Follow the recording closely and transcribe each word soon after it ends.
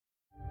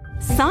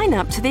Sign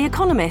up to The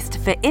Economist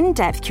for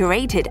in-depth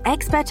curated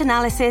expert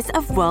analysis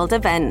of world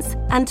events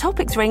and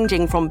topics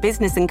ranging from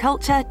business and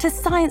culture to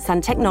science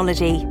and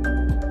technology.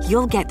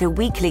 You'll get the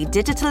weekly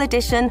digital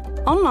edition,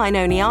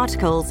 online-only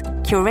articles,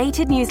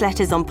 curated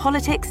newsletters on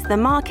politics, the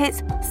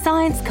markets,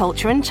 science,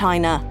 culture and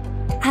China,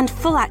 and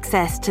full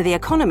access to The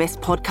Economist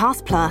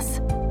Podcast Plus.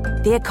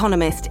 The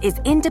Economist is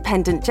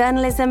independent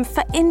journalism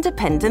for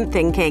independent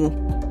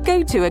thinking.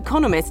 Go to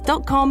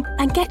economist.com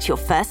and get your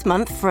first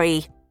month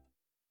free.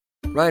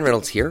 Ryan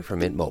Reynolds here from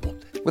Mint Mobile.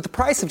 With the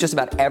price of just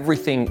about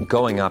everything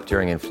going up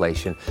during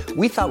inflation,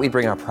 we thought we'd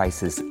bring our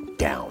prices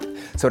down.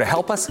 So to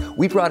help us,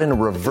 we brought in a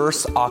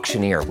reverse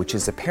auctioneer, which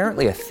is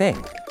apparently a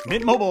thing.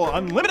 Mint Mobile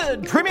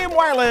Unlimited Premium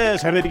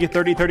Wireless. How to get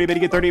 30, 30, bit to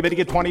get 30, bit to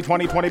get 20,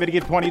 20, 20, bit to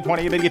get 20,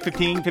 20, bit to get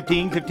 15,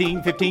 15,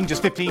 15, 15,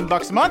 just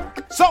 $15 a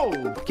month?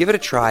 Sold! Give it a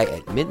try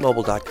at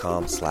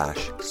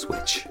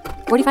mintmobile.com/switch.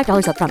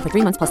 $45 up front for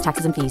 3 months plus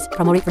taxes and fees.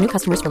 Promo rate for new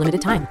customers for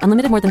limited time.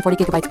 Unlimited more than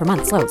 40 gigabytes per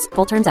month. Slows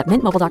full terms at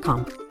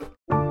mintmobile.com.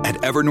 At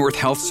Evernorth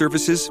Health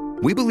Services,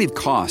 we believe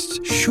costs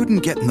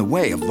shouldn't get in the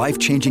way of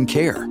life-changing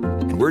care,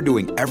 and we're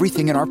doing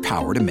everything in our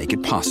power to make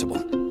it possible.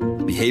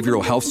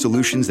 Behavioral health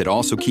solutions that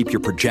also keep your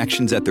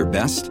projections at their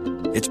best?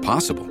 It's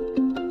possible.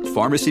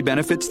 Pharmacy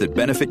benefits that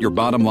benefit your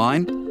bottom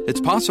line?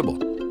 It's possible.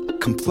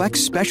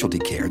 Complex specialty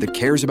care that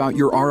cares about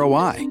your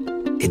ROI?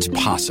 It's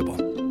possible.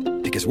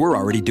 Because we're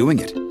already doing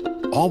it.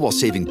 All while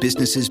saving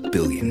businesses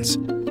billions.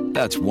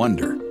 That's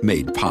Wonder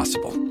made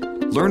possible.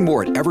 Learn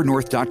more at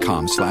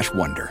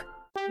evernorth.com/wonder.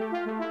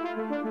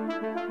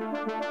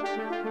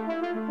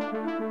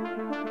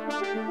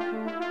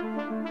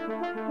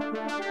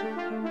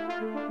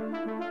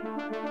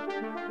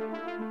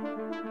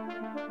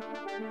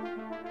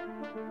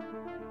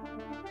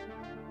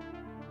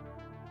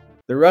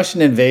 The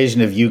Russian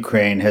invasion of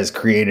Ukraine has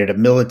created a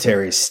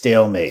military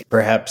stalemate,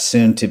 perhaps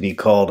soon to be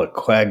called a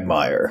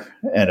quagmire,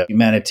 and a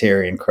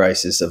humanitarian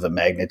crisis of a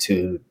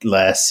magnitude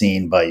last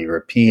seen by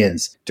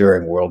Europeans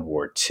during World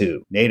War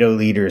II. NATO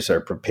leaders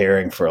are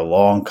preparing for a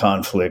long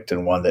conflict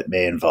and one that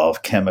may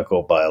involve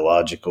chemical,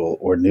 biological,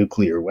 or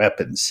nuclear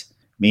weapons.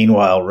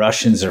 Meanwhile,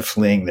 Russians are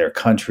fleeing their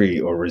country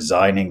or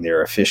resigning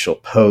their official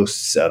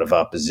posts out of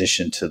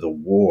opposition to the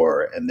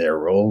war and their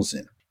roles in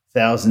it.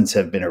 Thousands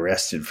have been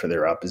arrested for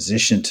their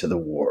opposition to the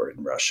war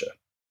in Russia.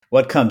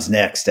 What comes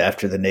next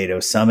after the NATO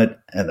summit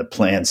and the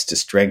plans to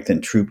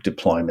strengthen troop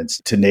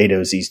deployments to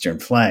NATO's eastern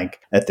flank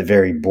at the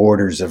very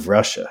borders of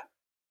Russia?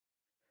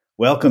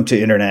 Welcome to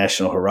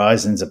International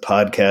Horizons, a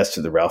podcast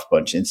of the Ralph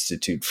Bunche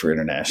Institute for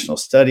International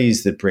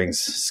Studies that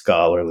brings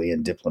scholarly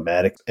and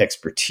diplomatic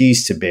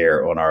expertise to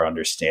bear on our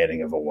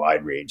understanding of a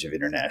wide range of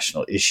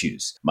international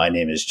issues. My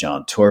name is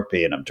John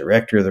Torpey, and I'm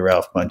director of the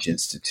Ralph Bunche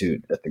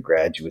Institute at the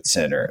Graduate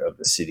Center of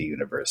the City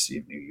University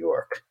of New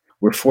York.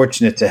 We're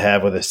fortunate to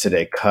have with us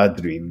today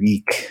Kadri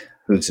Liik,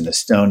 who's an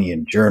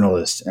Estonian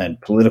journalist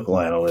and political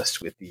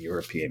analyst with the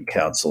European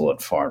Council on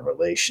Foreign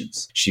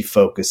Relations. She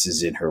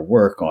focuses in her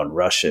work on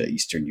Russia,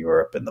 Eastern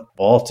Europe, and the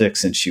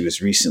Baltics, and she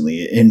was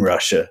recently in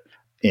Russia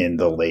in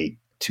the late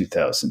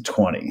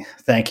 2020.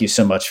 Thank you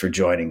so much for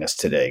joining us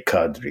today,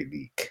 Kadri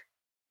Liik.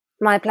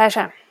 My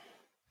pleasure.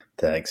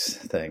 Thanks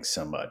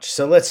so much.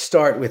 So let's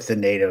start with the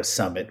NATO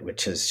summit,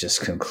 which has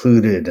just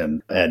concluded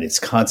and its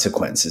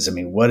consequences. I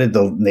mean, what did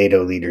the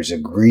NATO leaders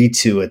agree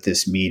to at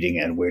this meeting,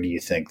 and where do you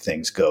think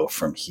things go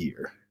from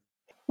here?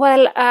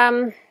 Well,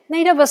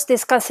 NATO was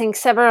discussing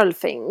several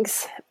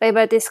things. They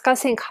were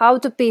discussing how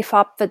to beef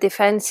up the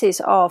defenses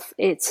of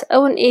its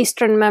own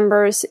eastern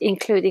members,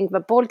 including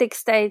the Baltic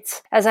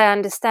states. As I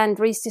understand,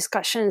 these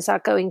discussions are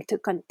going to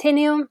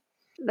continue.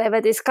 They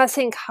were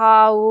discussing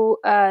how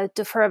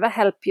to further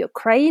help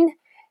Ukraine,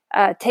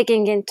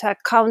 taking into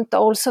account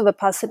also the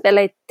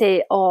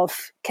possibility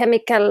of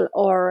chemical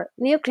or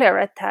nuclear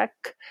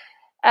attack.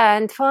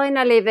 And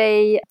finally,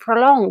 they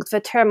prolonged the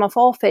term of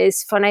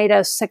office for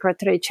NATO's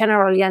Secretary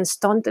General Jens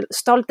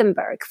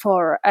Stoltenberg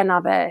for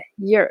another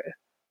year.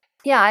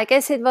 Yeah, I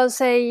guess it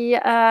was a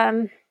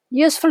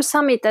useful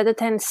summit at a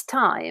tense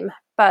time,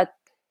 but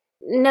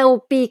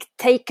no big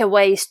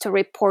takeaways to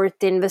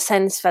report in the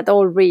sense that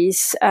all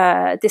these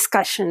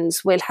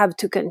discussions will have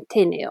to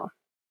continue.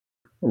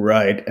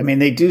 Right. I mean,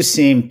 they do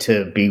seem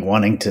to be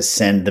wanting to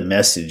send the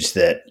message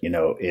that,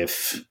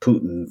 if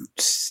Putin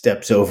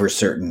steps over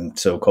certain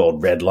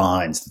so-called red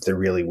lines, that there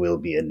really will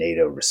be a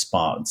NATO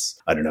response.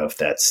 I don't know if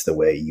that's the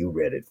way you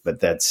read it, but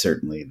that's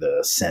certainly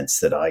the sense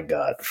that I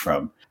got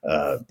from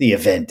the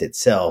event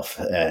itself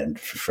and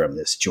from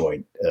this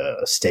joint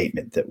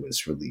statement that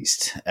was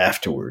released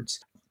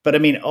afterwards. But I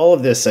mean, all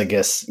of this, I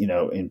guess,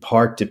 in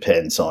part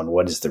depends on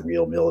what is the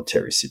real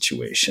military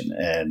situation.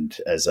 And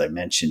as I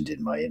mentioned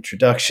in my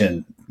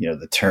introduction,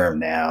 the term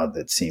now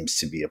that seems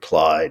to be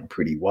applied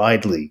pretty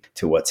widely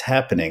to what's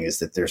happening is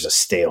that there's a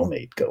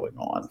stalemate going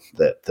on,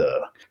 that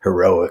the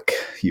heroic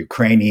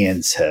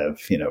Ukrainians have,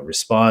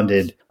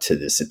 responded to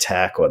this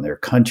attack on their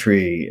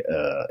country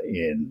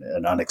in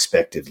an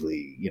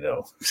unexpectedly,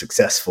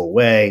 successful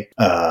way,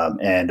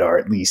 and are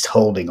at least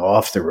holding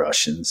off the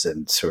Russians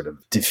and sort of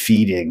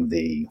defeating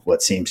the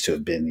what seems to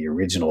have been the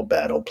original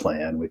battle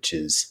plan, which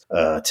is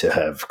to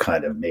have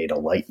kind of made a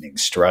lightning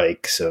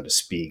strike, so to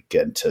speak,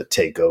 and to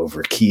take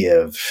over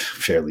Kiev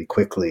fairly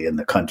quickly and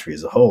the country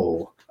as a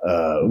whole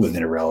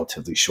within a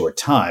relatively short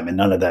time. And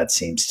none of that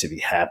seems to be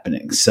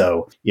happening.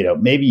 So,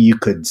 maybe you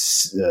could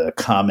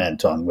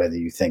comment on whether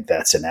you think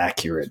that's an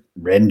accurate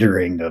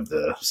rendering of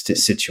the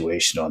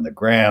situation on the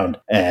ground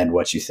and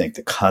what you think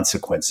the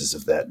consequences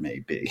of that may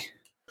be.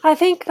 I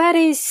think that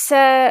is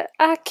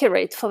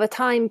accurate for the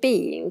time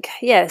being.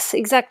 Yes,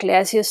 exactly.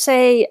 As you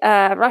say,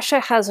 Russia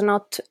has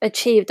not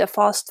achieved a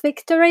fast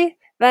victory.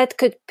 That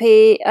could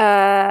be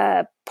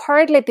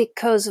partly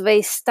because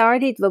they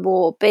started the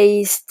war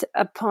based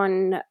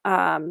upon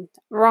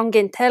wrong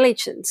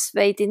intelligence.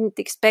 They didn't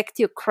expect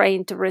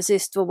Ukraine to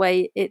resist the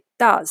way it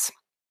does.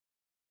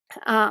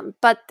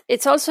 But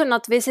it's also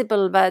not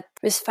visible that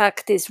this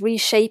fact is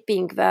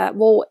reshaping the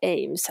war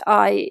aims.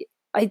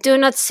 I do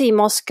not see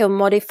Moscow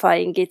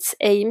modifying its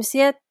aims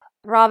yet.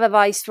 Rather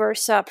vice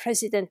versa,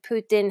 President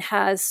Putin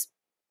has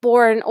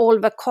borne all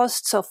the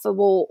costs of the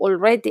war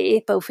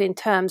already, both in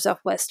terms of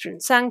Western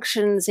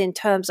sanctions, in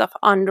terms of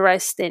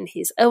unrest in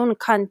his own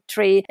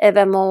country,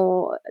 ever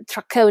more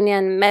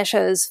draconian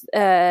measures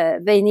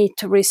they need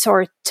to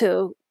resort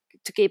to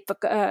keep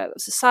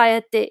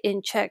society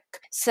in check.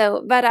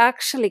 So that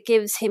actually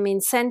gives him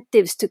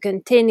incentives to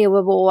continue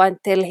the war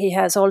until he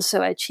has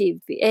also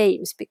achieved the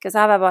aims, because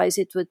otherwise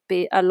it would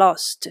be a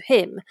loss to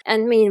him.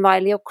 And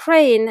meanwhile,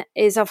 Ukraine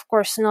is, of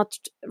course, not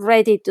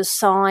ready to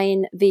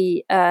sign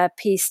the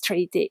peace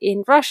treaty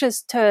in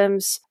Russia's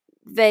terms.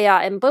 They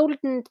are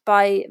emboldened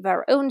by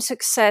their own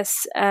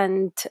success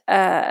and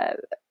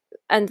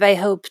they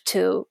hope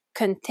to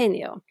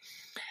continue.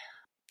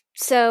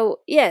 So,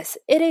 yes,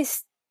 it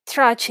is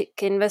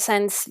tragic in the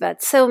sense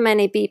that so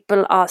many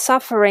people are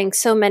suffering,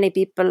 so many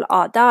people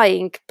are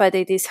dying, but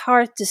it is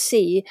hard to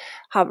see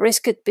how this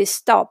could be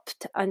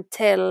stopped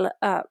until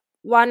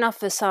one of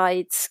the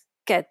sides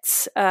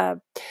gets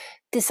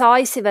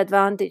decisive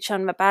advantage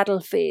on the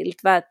battlefield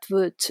that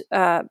would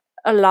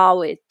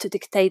allow it to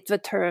dictate the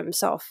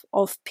terms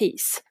of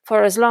peace.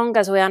 For as long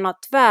as we are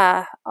not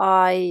there,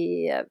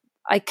 I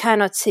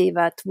cannot see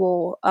that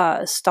war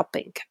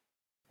stopping.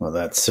 Well,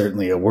 that's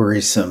certainly a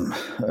worrisome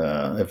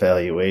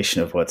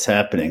evaluation of what's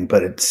happening,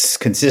 but it's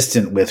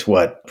consistent with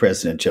what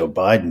President Joe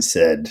Biden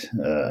said,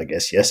 I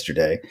guess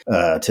yesterday,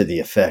 to the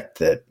effect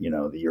that,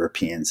 the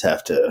Europeans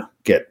have to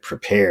get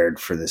prepared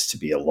for this to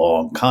be a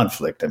long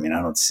conflict. I mean,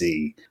 I don't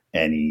see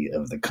any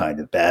of the kind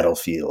of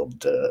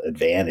battlefield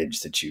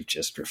advantage that you've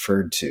just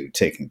referred to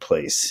taking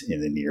place in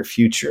the near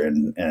future.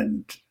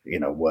 And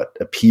what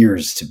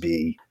appears to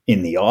be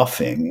in the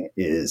offing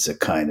is a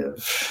kind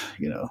of,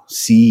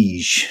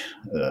 siege,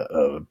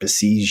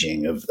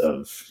 besieging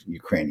of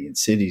Ukrainian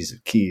cities,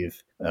 of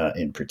Kyiv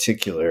in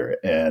particular,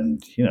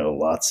 and,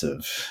 lots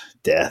of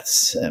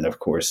deaths. And of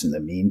course, in the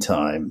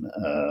meantime,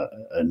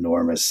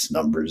 enormous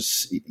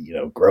numbers,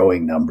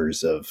 growing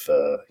numbers of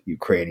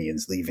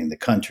Ukrainians leaving the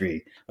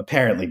country.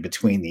 Apparently,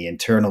 between the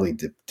internally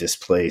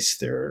displaced,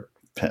 there are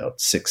about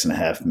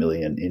 6.5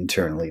 million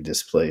internally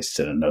displaced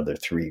and another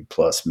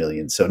 3+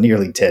 million. So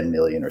nearly 10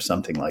 million or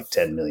something like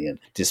 10 million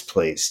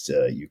displaced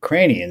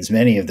Ukrainians,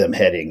 many of them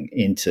heading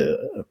into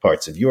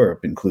parts of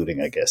Europe,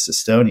 including, I guess,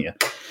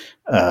 Estonia.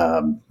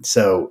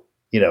 So,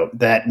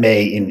 that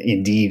may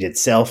indeed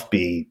itself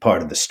be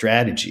part of the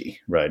strategy,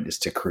 right, is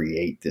to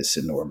create this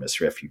enormous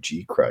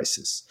refugee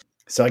crisis.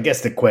 So I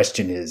guess the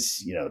question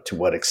is, to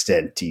what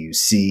extent do you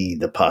see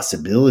the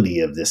possibility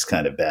of this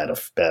kind of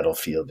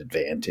battlefield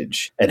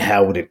advantage, and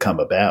how would it come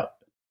about?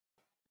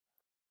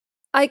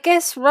 I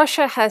guess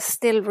Russia has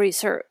still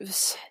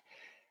reserves.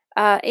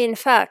 In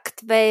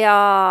fact, they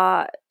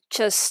are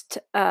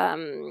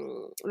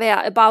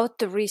about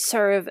to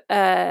reserve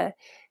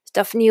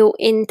of new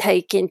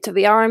intake into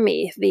the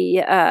army.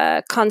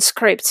 The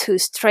conscripts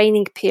whose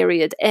training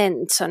period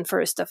ends on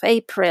 1st of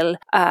April,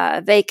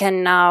 they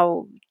can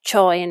now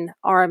join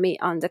army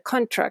under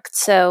contract.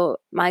 So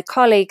my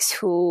colleagues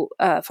who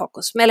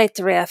focus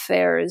military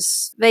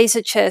affairs, they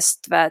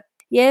suggest that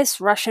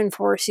yes, Russian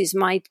forces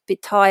might be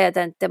tired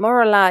and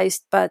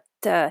demoralized, but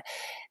there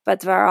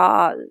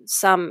are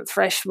some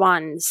fresh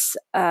ones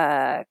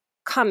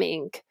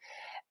coming.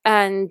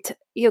 And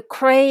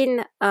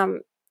Ukraine,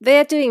 they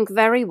are doing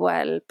very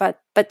well, but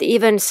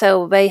even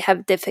so, they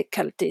have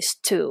difficulties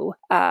too.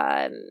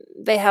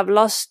 They have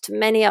lost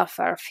many of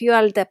our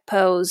fuel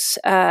depots.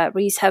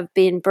 These have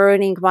been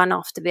burning one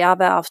after the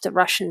other after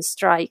Russian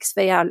strikes.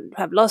 They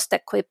have lost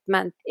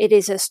equipment. It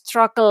is a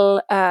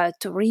struggle to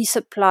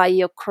resupply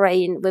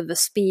Ukraine with the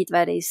speed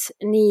that is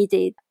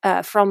needed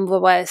from the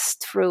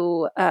west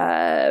through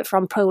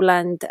from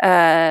Poland,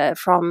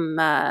 from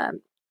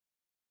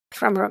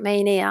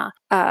Romania.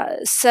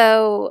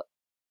 So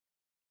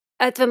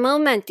at the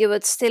moment, you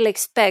would still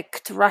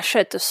expect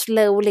Russia to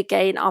slowly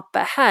gain upper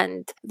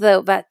hand.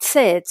 Though that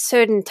said,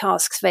 certain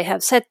tasks they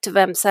have set to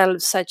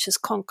themselves, such as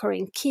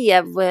conquering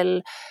Kiev,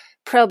 will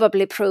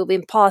probably prove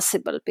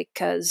impossible,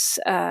 because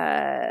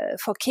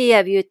for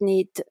Kiev you'd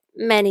need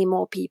many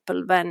more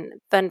people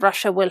than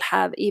Russia will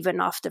have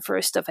even after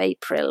 1st of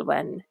April,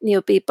 when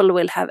new people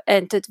will have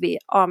entered the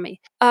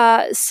army.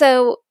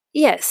 So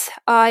yes,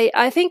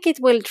 I think it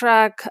will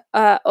drag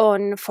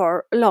on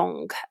for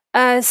long.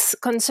 As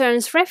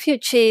concerns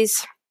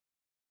refugees,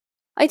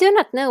 I do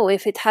not know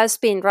if it has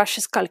been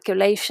Russia's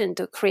calculation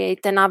to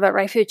create another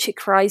refugee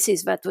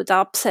crisis that would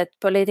upset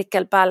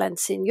political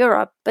balance in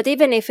Europe. But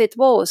even if it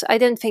was, I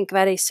don't think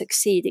that is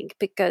succeeding,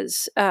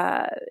 because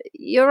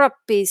Europe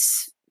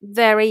is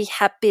very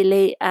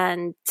happily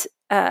and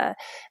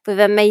with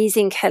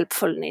amazing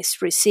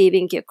helpfulness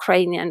receiving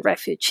Ukrainian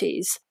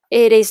refugees.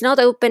 It is not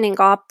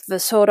opening up the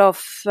sort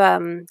of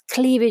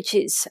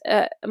cleavages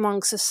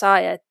among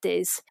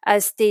societies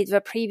as did the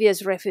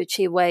previous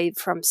refugee wave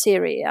from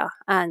Syria.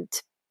 And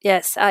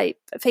yes, I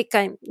think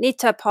I need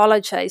to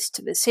apologize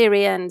to the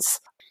Syrians.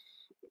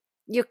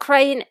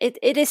 Ukraine,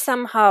 it is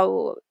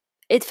somehow,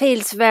 it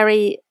feels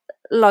very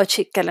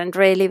logical and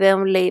really the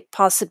only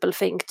possible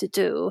thing to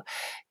do,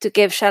 to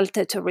give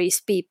shelter to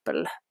these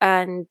people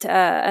and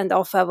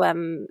offer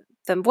them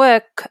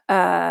work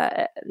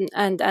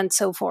and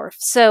so forth.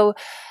 So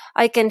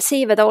I can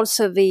see that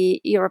also the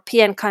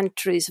European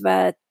countries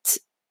that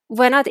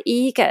were not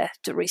eager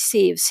to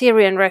receive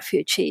Syrian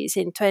refugees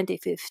in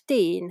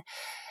 2015,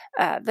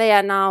 they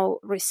are now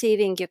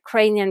receiving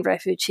Ukrainian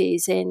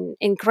refugees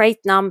in great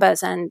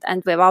numbers and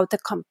without a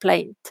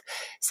complaint.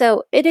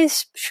 So it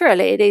is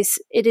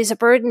a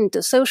burden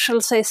to social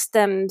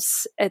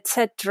systems,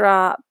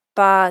 etc.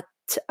 But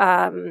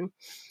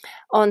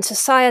on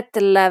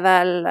societal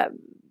level,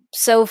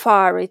 so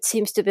far it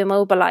seems to be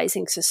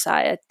mobilizing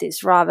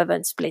societies rather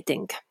than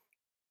splitting.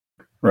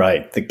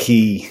 Right. The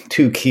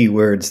two key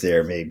words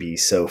there may be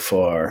so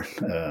far,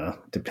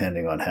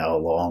 depending on how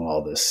long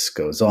all this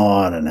goes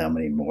on and how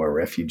many more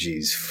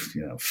refugees,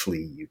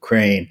 flee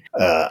Ukraine.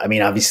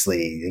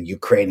 Obviously, the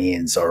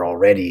Ukrainians are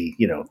already,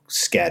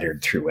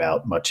 scattered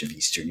throughout much of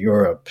Eastern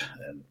Europe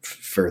and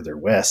further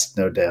west,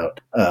 no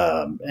doubt.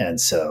 And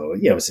so,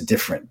 it's a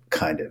different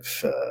kind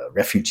of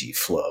refugee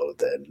flow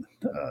than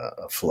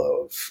a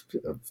flow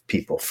of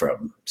people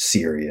from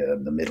Syria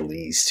and the Middle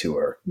East who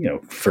are,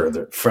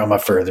 from a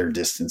further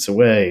distance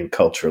away,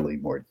 culturally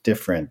more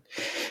different,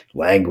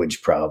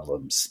 language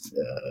problems,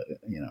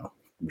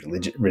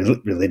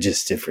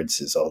 religious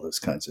differences, all those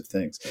kinds of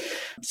things.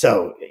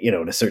 So,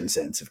 in a certain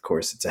sense, of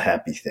course, it's a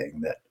happy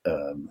thing that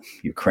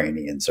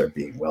Ukrainians are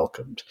being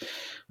welcomed.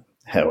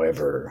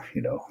 However,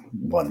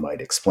 one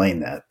might explain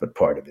that, but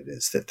part of it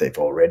is that they've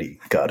already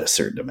got a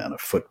certain amount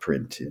of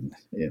footprint in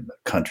the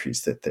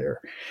countries that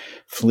they're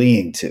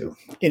fleeing to.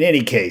 In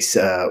any case,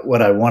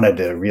 what I wanted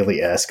to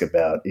really ask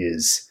about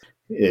is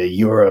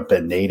Europe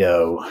and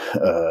NATO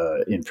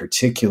in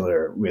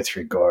particular with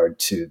regard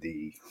to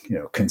the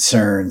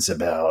concerns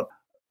about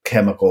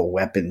chemical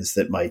weapons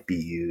that might be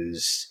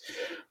used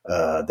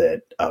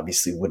that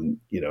obviously wouldn't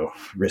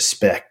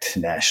respect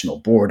national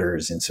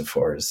borders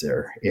insofar as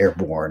they're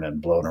airborne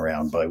and blown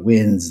around by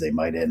winds. They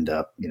might end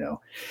up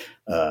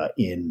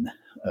in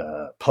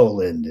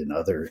Poland and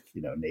other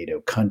NATO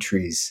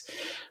countries.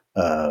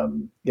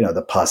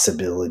 The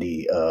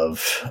possibility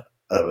of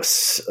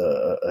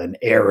an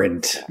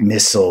errant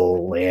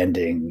missile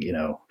landing,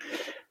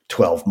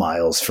 12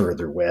 miles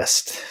further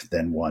west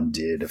than one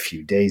did a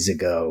few days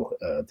ago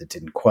that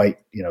didn't quite,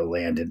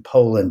 land in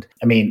Poland.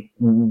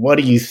 What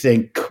do you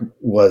think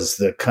was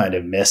the kind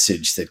of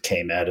message that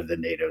came out of the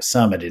NATO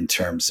summit in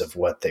terms of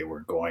what they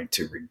were going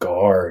to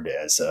regard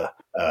as a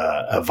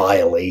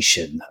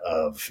violation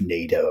of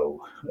NATO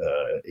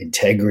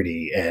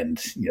integrity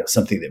and,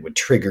 something that would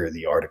trigger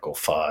the Article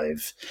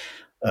 5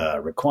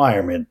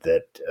 requirement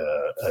that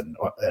an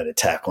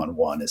attack on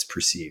one is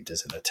perceived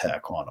as an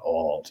attack on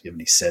all? Do you have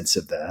any sense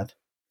of that?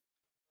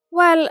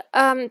 Well,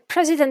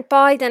 President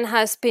Biden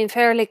has been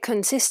fairly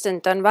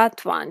consistent on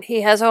that one.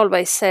 He has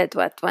always said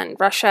that when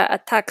Russia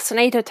attacks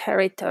NATO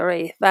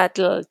territory,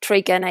 that'll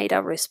trigger NATO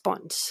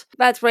response.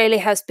 That really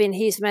has been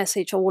his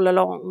message all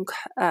along,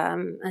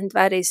 and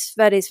that is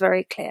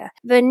very clear.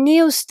 The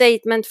new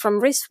statement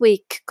from this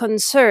week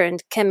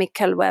concerned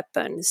chemical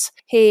weapons.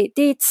 He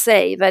did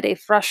say that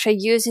if Russia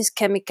uses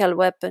chemical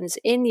weapons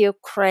in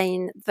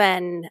Ukraine,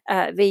 then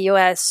the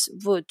US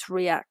would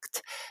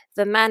react.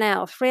 The manner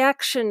of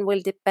reaction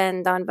will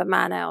depend on the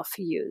manner of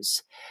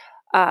use.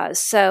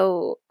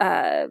 So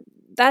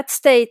that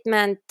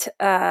statement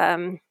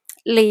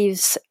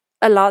leaves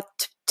a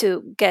lot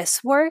to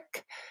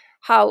guesswork,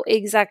 how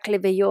exactly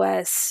the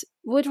US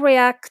would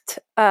react.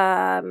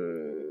 But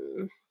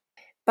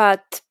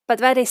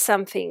that is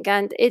something.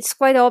 And it's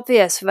quite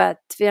obvious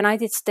that the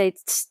United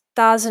States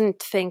doesn't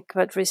think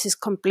that this is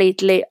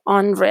completely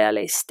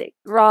unrealistic.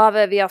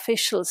 Rather, the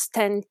officials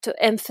tend to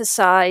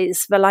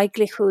emphasize the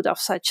likelihood of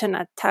such an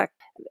attack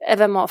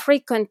ever more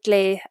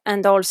frequently.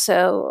 And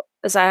also,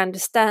 as I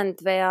understand,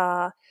 they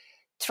are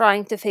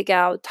trying to figure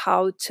out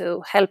how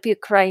to help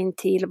Ukraine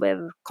deal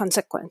with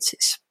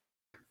consequences.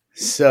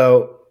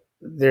 So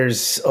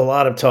there's a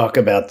lot of talk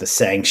about the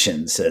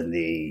sanctions and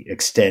the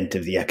extent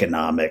of the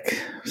economic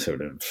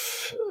sort of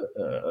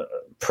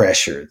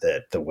pressure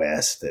that the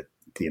West, that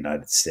the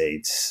United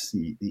States,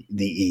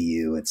 the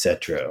EU, et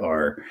cetera,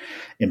 are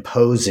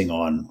imposing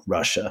on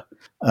Russia.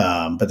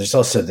 But there's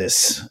also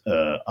this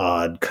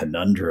odd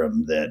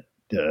conundrum that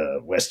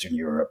Western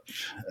Europe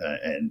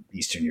and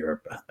Eastern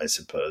Europe, I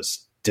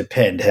suppose,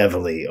 depend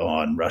heavily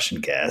on Russian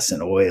gas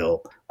and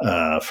oil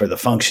for the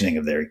functioning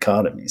of their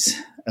economies.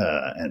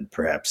 And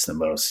perhaps the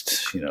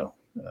most,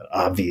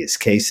 obvious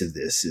case of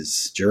this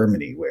is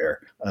Germany, where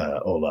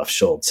Olaf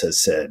Scholz has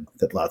said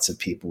that lots of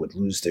people would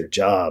lose their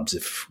jobs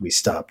if we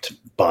stopped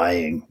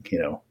buying,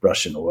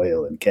 Russian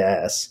oil and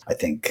gas. I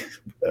think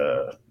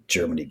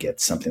Germany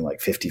gets something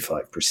like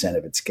 55%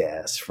 of its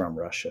gas from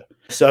Russia.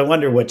 So I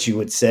wonder what you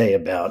would say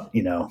about,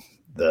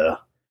 the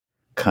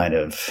kind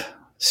of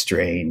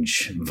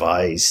strange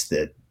vice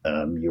that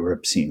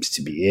Europe seems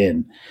to be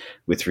in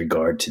with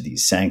regard to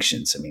these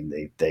sanctions. I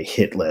mean, they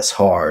hit less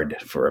hard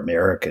for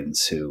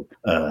Americans who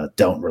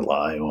don't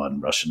rely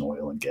on Russian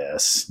oil and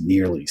gas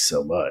nearly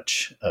so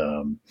much.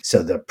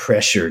 So the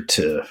pressure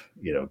to,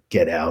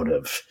 get out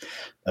of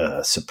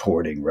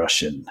supporting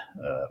Russian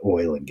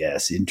oil and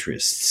gas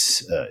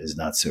interests is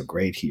not so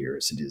great here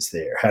as it is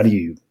there. How do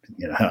you,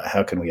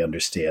 how can we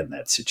understand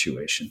that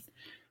situation?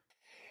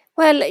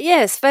 Well,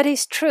 yes, that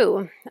is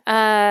true.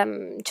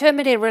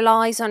 Germany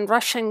relies on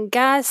Russian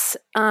gas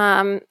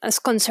as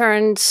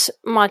concerns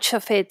much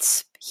of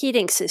its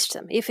heating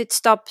system. If it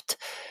stopped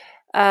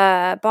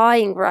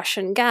buying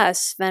Russian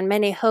gas, then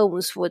many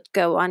homes would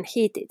go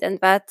unheated, and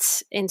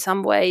that's in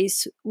some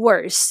ways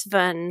worse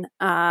than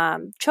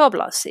job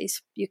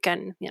losses. You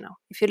can,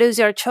 if you lose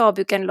your job,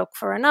 you can look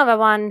for another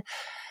one.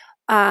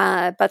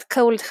 But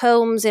cold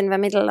homes in the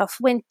middle of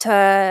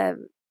winter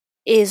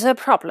is a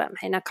problem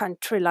in a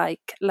country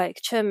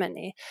like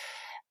Germany.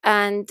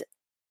 And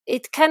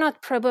it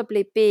cannot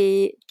probably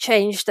be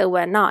changed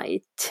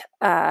overnight.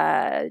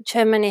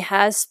 Germany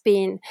has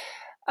been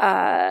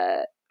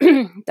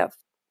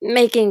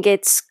making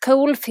its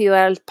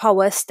coal-fueled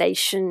power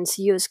stations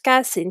use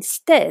gas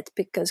instead,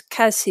 because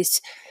gas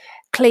is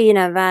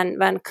cleaner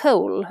than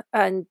coal,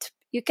 and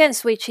you can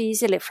switch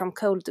easily from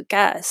coal to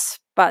gas,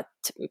 but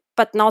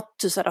not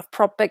to sort of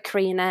proper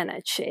green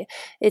energy.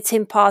 It's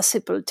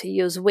impossible to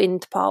use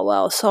wind power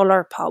or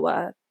solar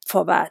power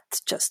for that,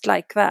 just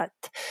like that.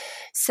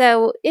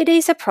 So it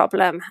is a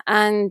problem,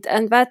 and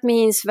that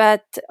means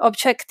that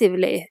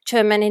objectively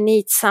Germany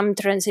needs some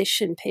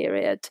transition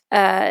period.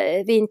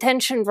 The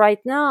intention right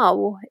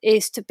now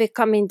is to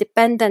become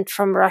independent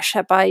from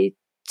Russia by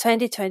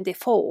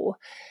 2024,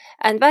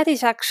 and that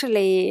is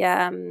actually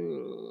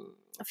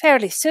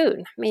fairly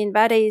soon. I mean,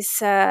 that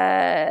is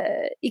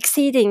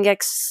exceeding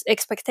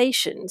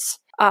expectations.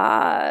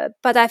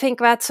 But I think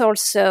that's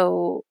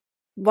also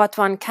what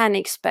one can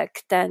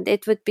expect, and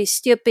it would be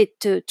stupid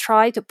to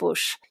try to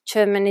push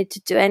Germany to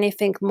do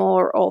anything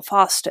more or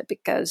faster,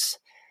 because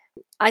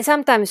I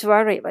sometimes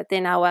worry that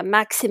in our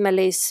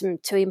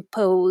maximalism to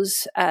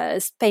impose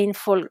as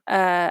painful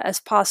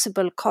as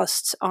possible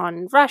costs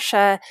on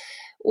Russia,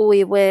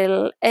 we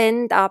will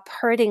end up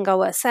hurting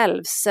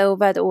ourselves so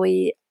that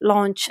we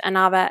launch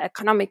another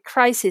economic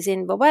crisis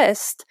in the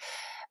West.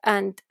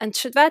 And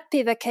should that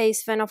be the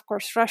case, then of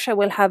course Russia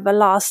will have the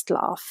last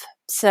laugh.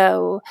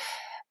 So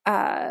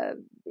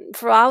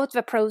throughout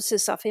the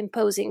process of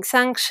imposing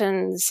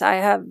sanctions, I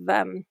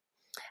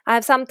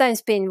have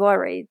sometimes been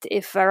worried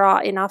if there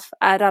are enough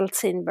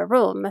adults in the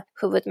room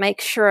who would make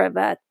sure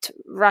that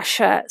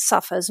Russia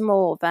suffers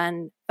more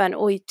than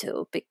we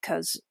do,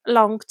 because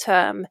long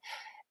term,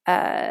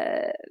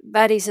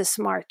 that is a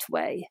smart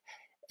way.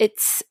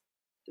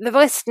 The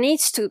West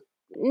needs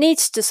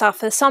to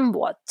suffer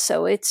somewhat.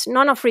 So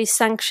none of these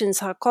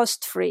sanctions are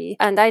cost-free,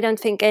 and I don't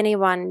think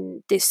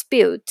anyone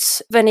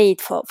disputes the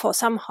need for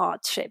some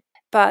hardship.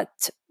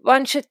 But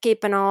one should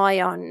keep an eye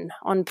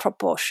on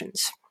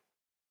proportions.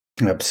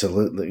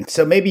 Absolutely.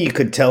 So maybe you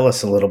could tell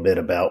us a little bit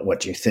about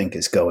what you think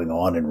is going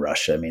on in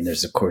Russia. I mean,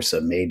 there's of course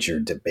a major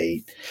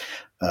debate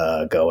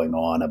going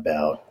on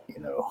about,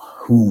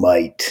 who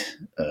might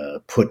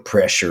put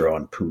pressure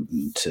on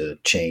Putin to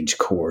change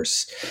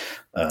course,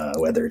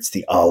 whether it's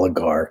the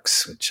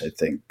oligarchs, which I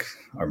think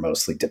are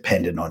mostly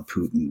dependent on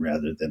Putin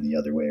rather than the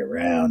other way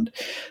around,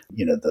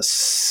 the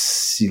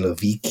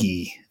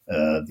Siloviki,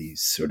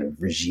 these sort of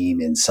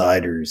regime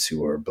insiders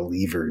who are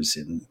believers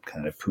in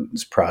kind of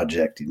Putin's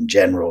project in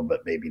general,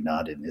 but maybe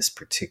not in this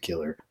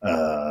particular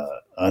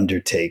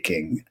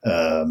undertaking.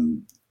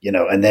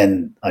 And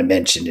then I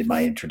mentioned in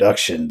my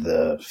introduction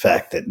the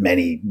fact that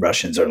many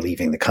Russians are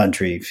leaving the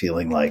country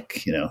feeling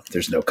like,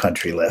 there's no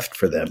country left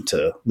for them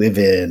to live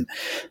in.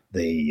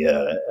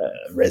 The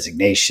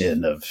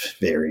resignation of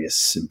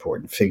various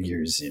important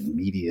figures in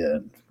media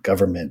and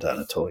government,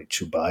 Anatoly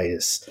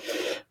Chubais,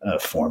 a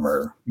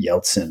former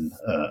Yeltsin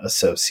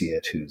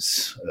associate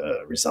who's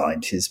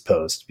resigned his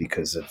post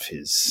because of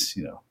his,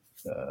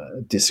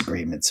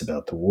 disagreements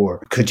about the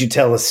war. Could you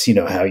tell us,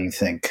 how you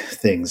think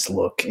things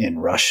look in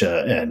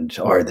Russia, and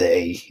are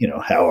they,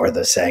 how are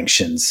the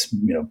sanctions,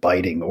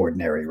 biting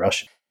ordinary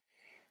Russians?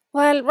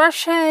 Well,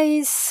 Russia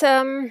is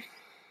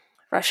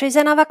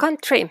another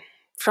country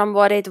from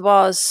what it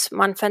was a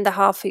month and a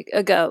half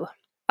ago.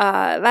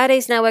 That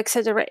is no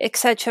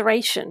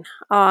exaggeration.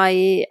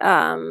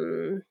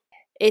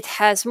 It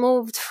has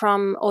moved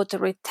from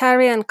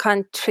authoritarian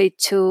country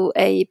to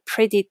a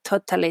pretty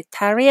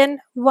totalitarian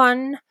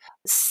one.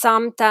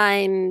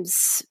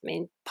 Sometimes,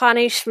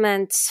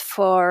 punishments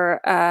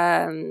for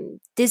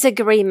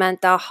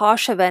disagreement are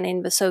harsher than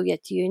in the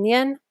Soviet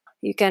Union.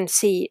 You can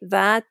see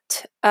that,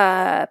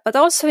 but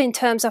also in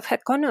terms of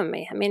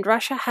economy.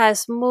 Russia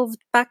has moved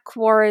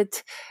backward,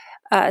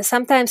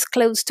 sometimes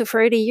close to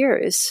 30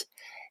 years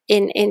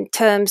in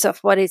terms of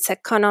what its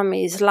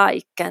economy is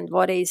like and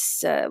what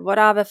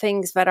are the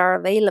things that are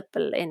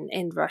available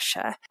in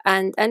Russia.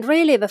 And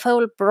really the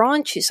whole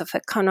branches of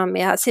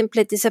economy are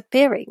simply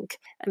disappearing.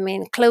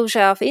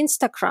 Closure of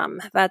Instagram,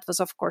 that was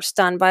of course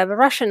done by the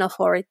Russian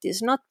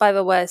authorities, not by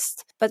the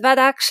West. But that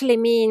actually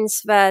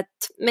means that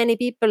many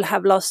people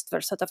have lost their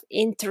sort of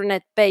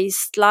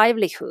internet-based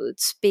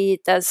livelihoods, be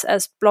it as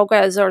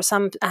bloggers, or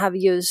some have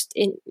used,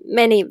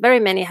 very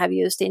many have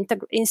used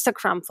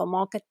Instagram for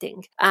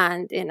marketing.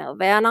 And,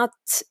 they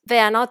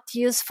are not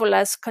useful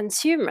as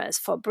consumers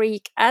for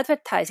big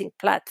advertising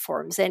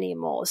platforms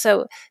anymore.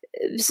 So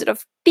sort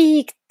of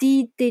big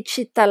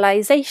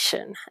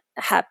de-digitalization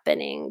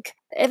happening.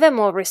 Ever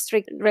more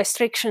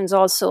restrictions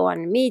also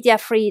on media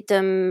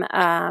freedom.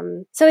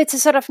 So it's a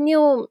sort of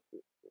new,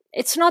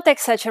 it's not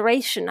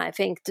exaggeration, I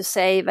think, to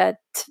say that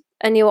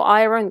a new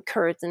Iron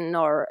Curtain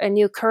or a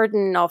new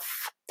curtain of,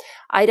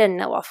 I don't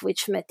know of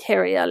which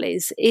material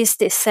is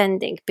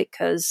descending,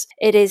 because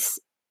it is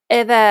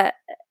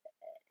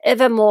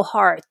ever more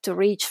hard to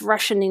reach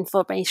Russian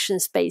information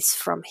space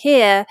from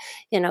here.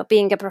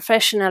 Being a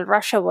professional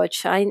Russia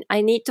watch, I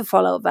need to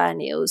follow the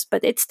news,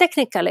 but it's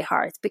technically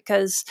hard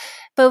because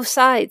both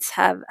sides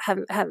have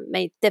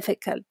made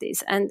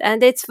difficulties,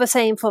 and it's the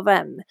same for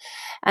them.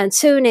 And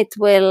soon it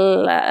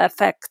will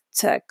affect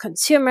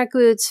consumer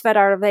goods that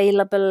are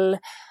available,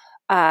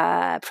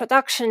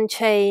 production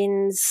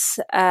chains,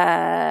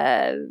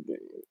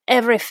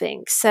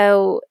 everything.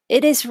 So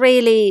it is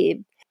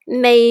really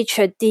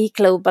major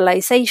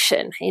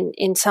deglobalization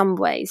in some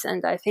ways,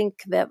 and I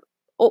think the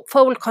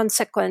full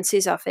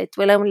consequences of it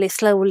will only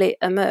slowly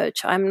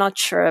emerge. I'm not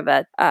sure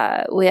that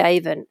we are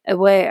even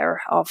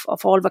aware of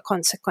all the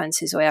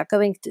consequences we are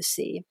going to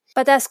see.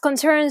 But as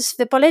concerns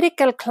the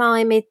political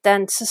climate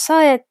and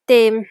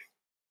society,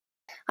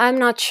 I'm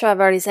not sure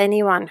there is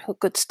anyone who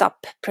could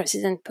stop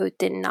President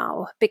Putin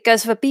now,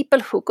 because the people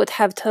who could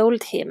have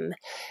told him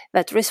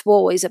that this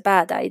war is a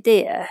bad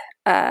idea,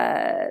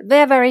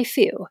 they're very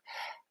few.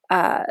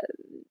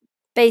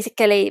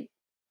 Basically,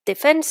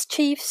 defense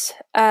chiefs,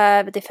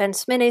 the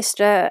defense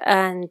minister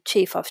and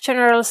chief of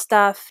general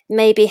staff,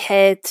 maybe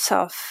heads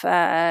of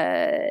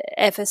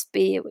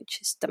FSB,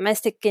 which is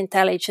domestic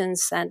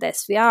intelligence, and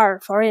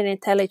SVR, foreign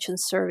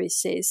intelligence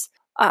services.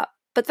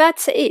 But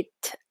that's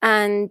it.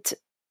 And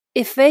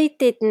if they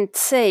didn't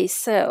say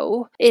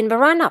so in the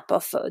run-up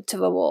to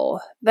the war,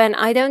 then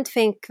I don't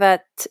think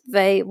that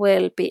they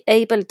will be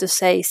able to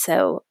say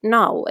so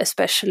now,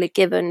 especially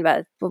given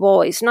that the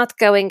war is not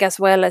going as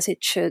well as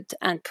it should,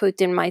 and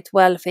Putin might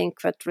well think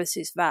that this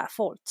is their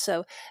fault.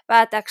 So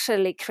that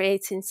actually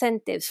creates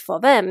incentives for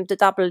them to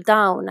double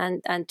down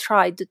and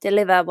try to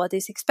deliver what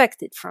is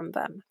expected from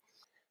them.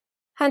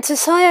 And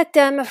society,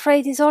 I'm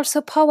afraid, is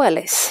also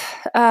powerless.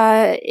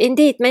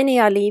 Indeed, many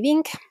are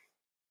leaving.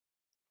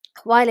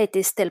 While it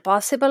is still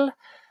possible,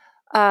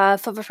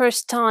 for the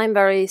first time,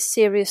 there is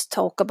serious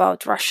talk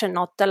about Russia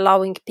not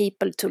allowing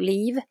people to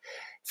leave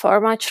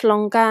for much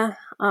longer.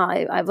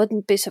 I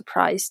wouldn't be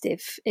surprised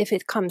if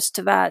it comes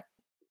to that.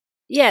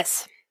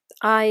 Yes,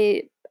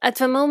 at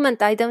the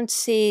moment I don't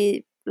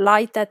see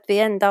light at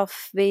the end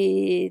of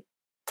the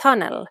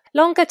tunnel.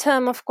 Longer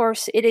term, of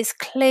course, it is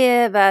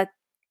clear that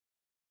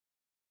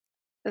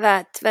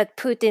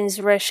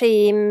Putin's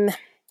regime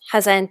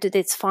has entered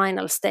its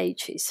final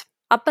stages.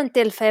 Up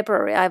until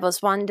February, I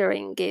was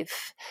wondering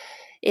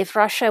if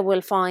Russia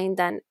will find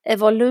an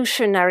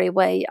evolutionary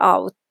way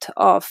out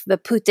of the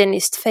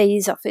Putinist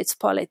phase of its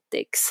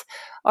politics,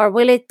 or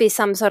will it be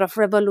some sort of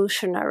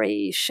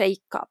revolutionary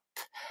shake-up?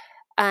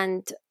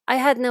 And I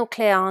had no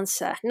clear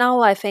answer.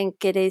 Now I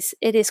think it is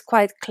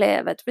quite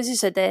clear that this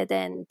is a dead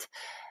end,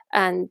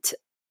 and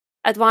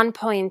at one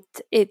point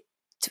it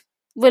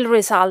will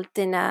result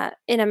in a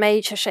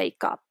major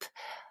shake-up,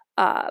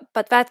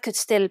 but that could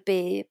still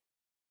be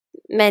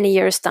many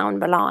years down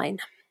the line.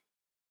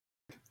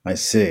 I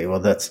see. Well,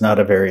 that's not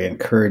a very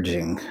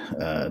encouraging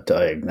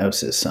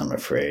diagnosis, I'm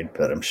afraid,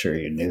 but I'm sure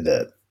you knew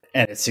that.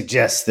 And it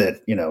suggests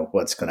that,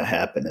 what's going to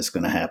happen is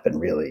going to happen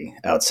really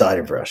outside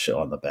of Russia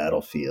on the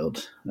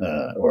battlefield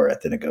or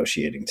at the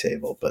negotiating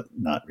table, but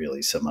not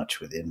really so much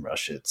within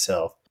Russia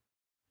itself.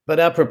 But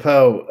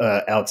apropos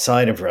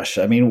outside of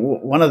Russia, I mean,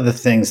 one of the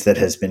things that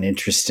has been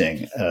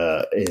interesting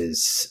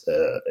is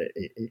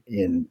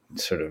in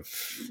sort of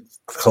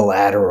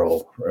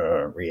collateral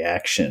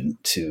reaction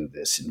to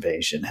this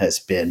invasion has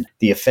been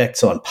the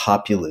effects on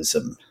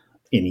populism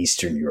in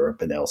Eastern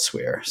Europe and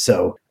elsewhere.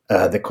 So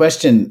the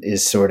question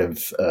is sort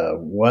of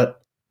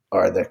what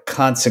are the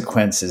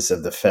consequences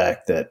of the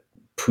fact that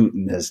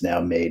Putin has now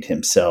made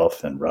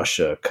himself and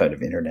Russia kind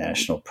of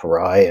international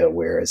pariah,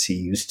 whereas he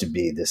used to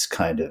be this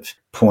kind of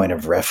point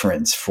of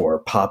reference for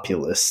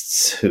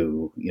populists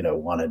who,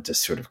 wanted to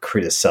sort of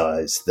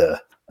criticize the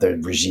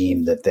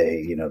regime that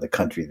they, the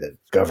country, the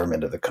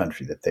government of the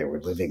country that they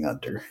were living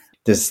under.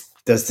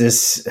 Does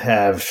this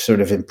have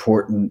sort of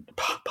important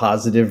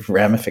positive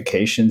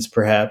ramifications,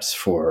 perhaps,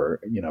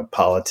 for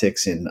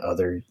politics in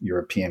other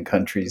European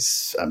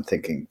countries? I'm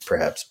thinking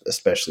perhaps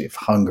especially of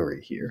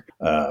Hungary here,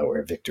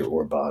 where Viktor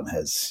Orban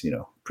has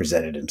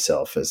presented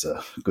himself as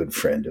a good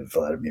friend of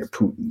Vladimir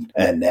Putin,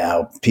 and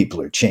now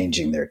people are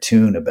changing their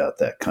tune about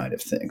that kind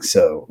of thing.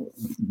 So,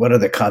 what are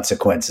the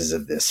consequences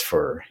of this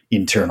for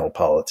internal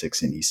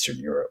politics in Eastern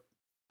Europe?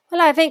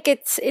 Well, I think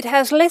it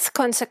has less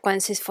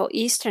consequences for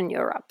Eastern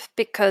Europe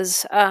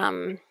because,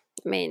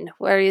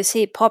 where you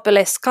see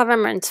populist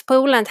governments,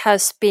 Poland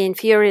has been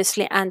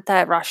furiously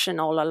anti-Russian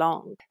all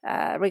along,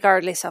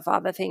 regardless of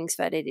other things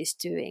that it is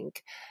doing.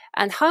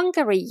 And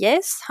Hungary,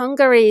 yes,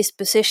 Hungary is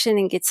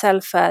positioning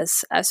itself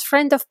as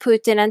friend of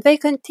Putin, and they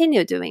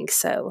continue doing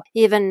so,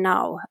 even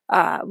now.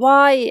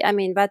 Why?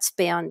 That's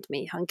beyond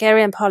me.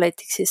 Hungarian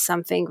politics is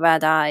something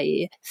that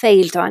I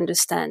fail to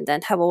understand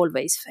and have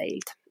always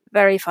failed.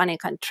 Very funny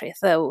country,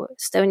 though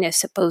Estonia is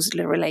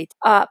supposedly related.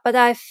 But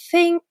I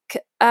think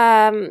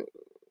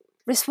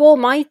this war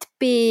might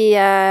be,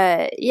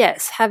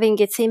 having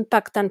its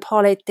impact on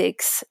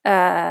politics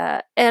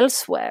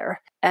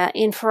elsewhere.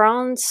 In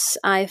France,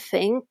 I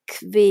think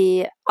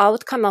the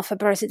outcome of a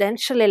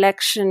presidential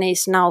election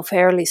is now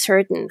fairly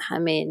certain.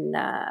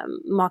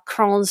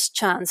 Macron's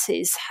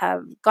chances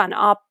have gone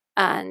up,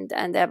 and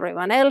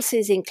everyone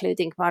else's,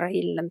 including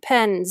Marine Le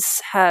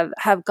Pen's,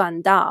 have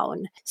gone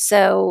down.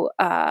 So,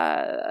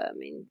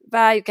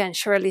 there you can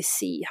surely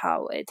see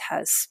how it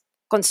has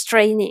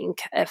constraining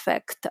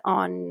effect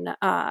on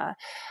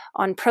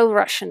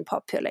pro-Russian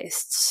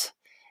populists.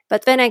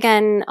 But then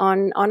again,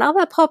 on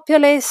other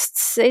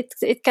populists,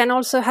 it can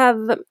also have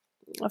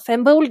of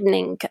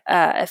emboldening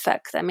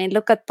effect.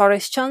 Look at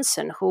Boris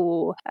Johnson,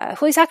 who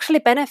is actually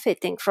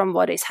benefiting from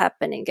what is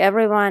happening.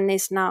 Everyone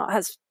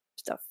has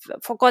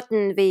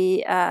forgotten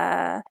the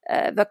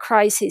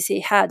crisis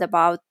he had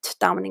about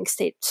Downing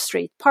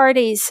Street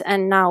parties,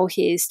 and now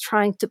he is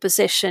trying to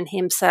position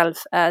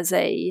himself as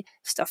a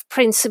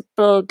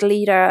principled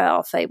leader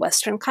of a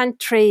Western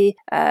country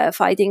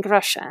fighting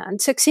Russia, and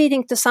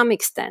succeeding to some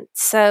extent.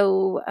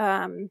 So,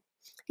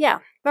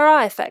 there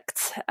are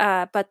effects,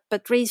 but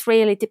these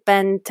really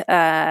depend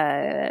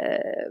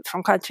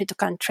from country to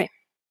country.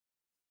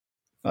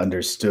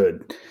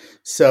 Understood.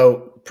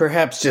 So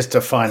perhaps just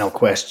a final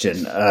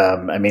question.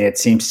 It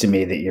seems to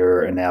me that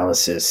your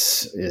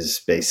analysis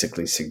is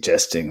basically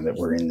suggesting that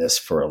we're in this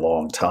for a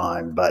long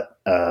time, but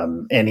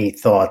any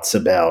thoughts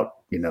about,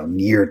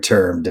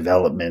 near-term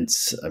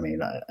developments?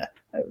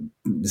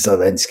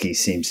 Zelensky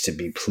seems to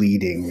be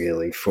pleading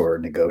really for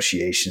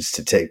negotiations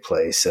to take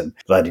place, and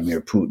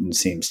Vladimir Putin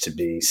seems to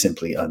be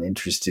simply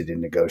uninterested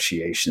in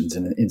negotiations.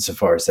 And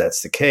insofar as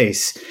that's the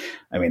case,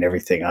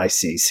 everything I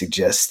see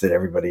suggests that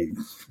everybody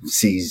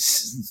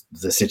sees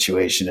the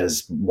situation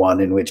as one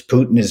in which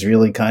Putin is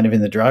really kind of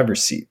in the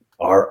driver's seat.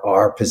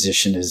 Our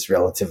position is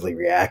relatively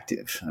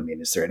reactive.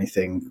 Is there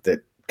anything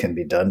that can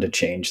be done to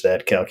change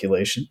that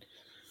calculation?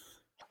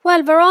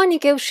 Well, there are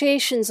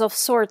negotiations of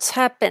sorts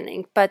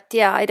happening, but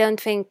I don't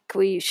think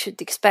we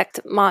should expect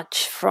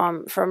much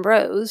from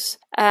Rose.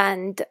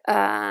 And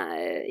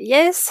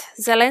yes,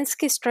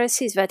 Zelensky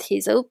stresses that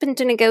he's open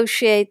to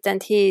negotiate,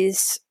 and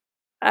he's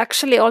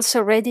actually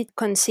also ready to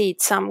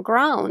concede some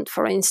ground.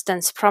 For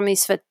instance,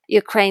 promise that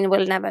Ukraine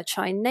will never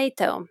join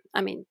NATO.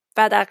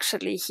 That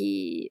actually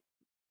he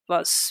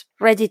was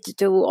ready to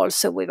do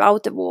also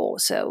without the war.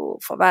 So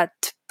for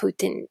that,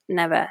 Putin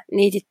never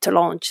needed to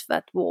launch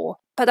that war.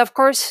 But of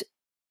course,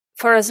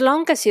 for as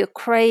long as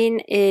Ukraine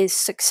is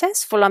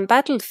successful on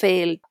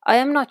battlefield, I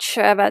am not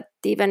sure that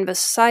even the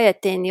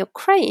society in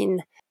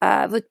Ukraine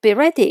would be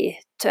ready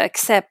to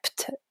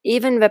accept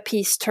even the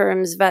peace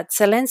terms that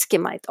Zelensky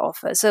might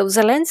offer. So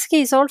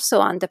Zelensky is also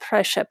under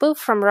pressure, both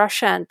from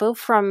Russia and both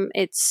from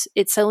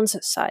its own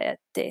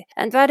society.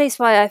 And that is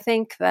why I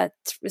think that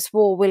this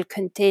war will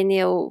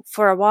continue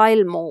for a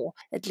while more,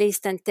 at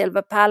least until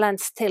the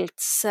balance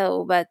tilts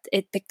so that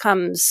it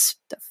becomes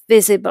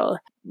visible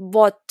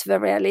what the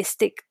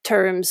realistic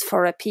terms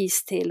for a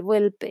peace deal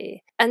will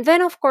be. And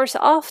then, of course,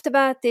 after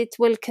that, it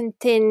will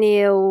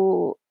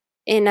continue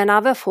in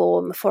another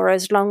form for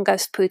as long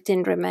as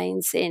Putin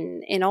remains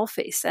in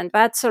office. And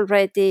that's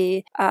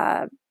already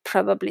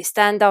probably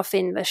standoff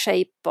in the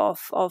shape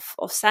of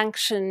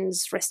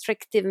sanctions,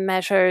 restrictive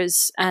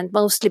measures, and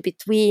mostly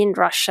between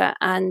Russia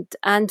and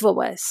the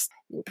West.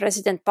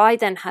 President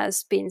Biden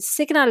has been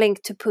signaling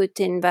to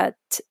Putin that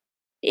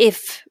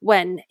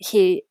when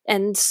he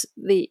ends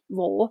the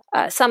war,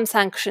 some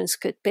sanctions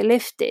could be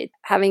lifted,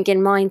 having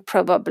in mind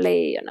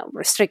probably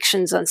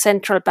restrictions on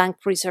central bank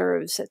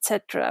reserves,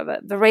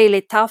 etc., the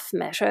really tough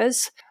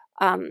measures.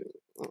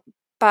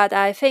 But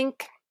I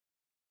think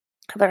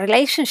the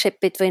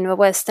relationship between the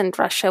West and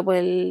Russia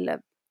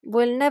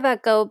will never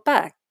go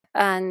back,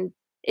 and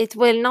it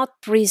will not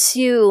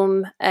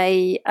resume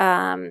a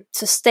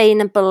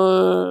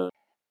sustainable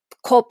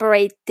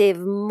cooperative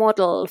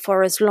model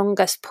for as long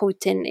as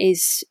Putin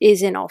is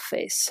in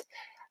office.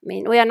 I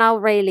mean, we are now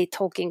really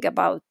talking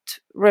about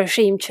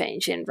regime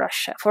change in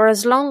Russia. For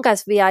as long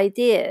as the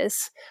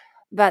ideas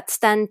that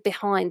stand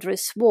behind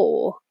this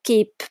war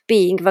keep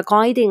being the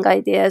guiding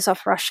ideas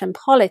of Russian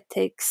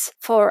politics,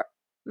 for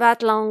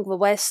that long the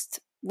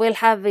West will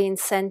have the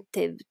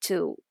incentive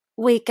to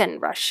weaken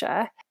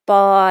Russia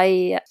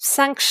by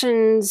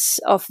sanctions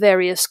of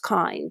various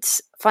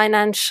kinds,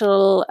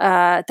 financial,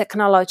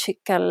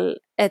 technological,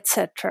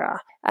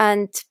 etc.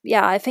 And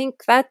I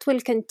think that will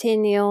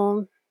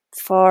continue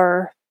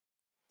for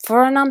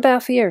a number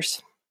of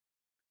years.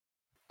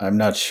 I'm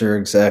not sure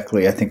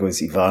exactly. I think it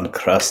was Ivan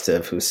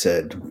Krastev who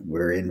said,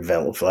 we're in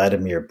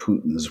Vladimir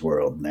Putin's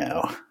world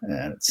now.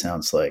 And it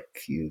sounds like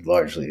you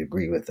largely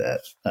agree with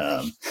that.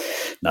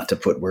 Not to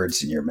put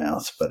words in your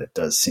mouth, but it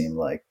does seem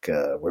like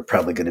we're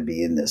probably going to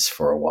be in this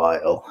for a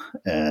while.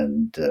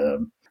 And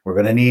we're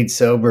going to need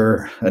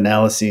sober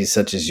analyses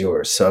such as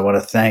yours. So I want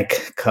to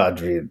thank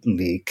Kadri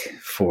Liik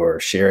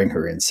for sharing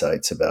her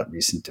insights about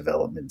recent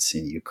developments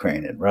in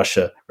Ukraine and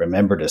Russia.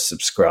 Remember to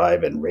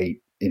subscribe and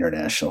rate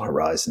International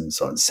Horizons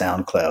on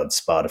SoundCloud,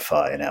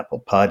 Spotify, and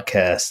Apple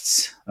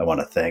Podcasts. I want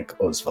to thank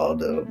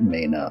Osvaldo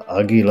Mena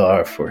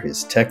Aguilar for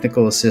his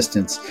technical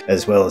assistance,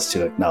 as well as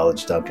to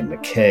acknowledge Duncan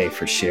McKay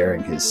for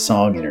sharing his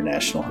song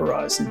International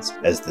Horizons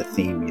as the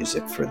theme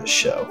music for the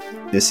show.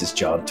 This is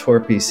John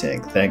Torpy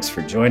saying thanks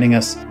for joining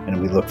us,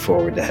 and we look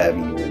forward to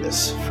having you with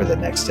us for the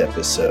next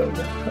episode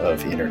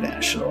of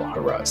International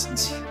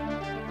Horizons.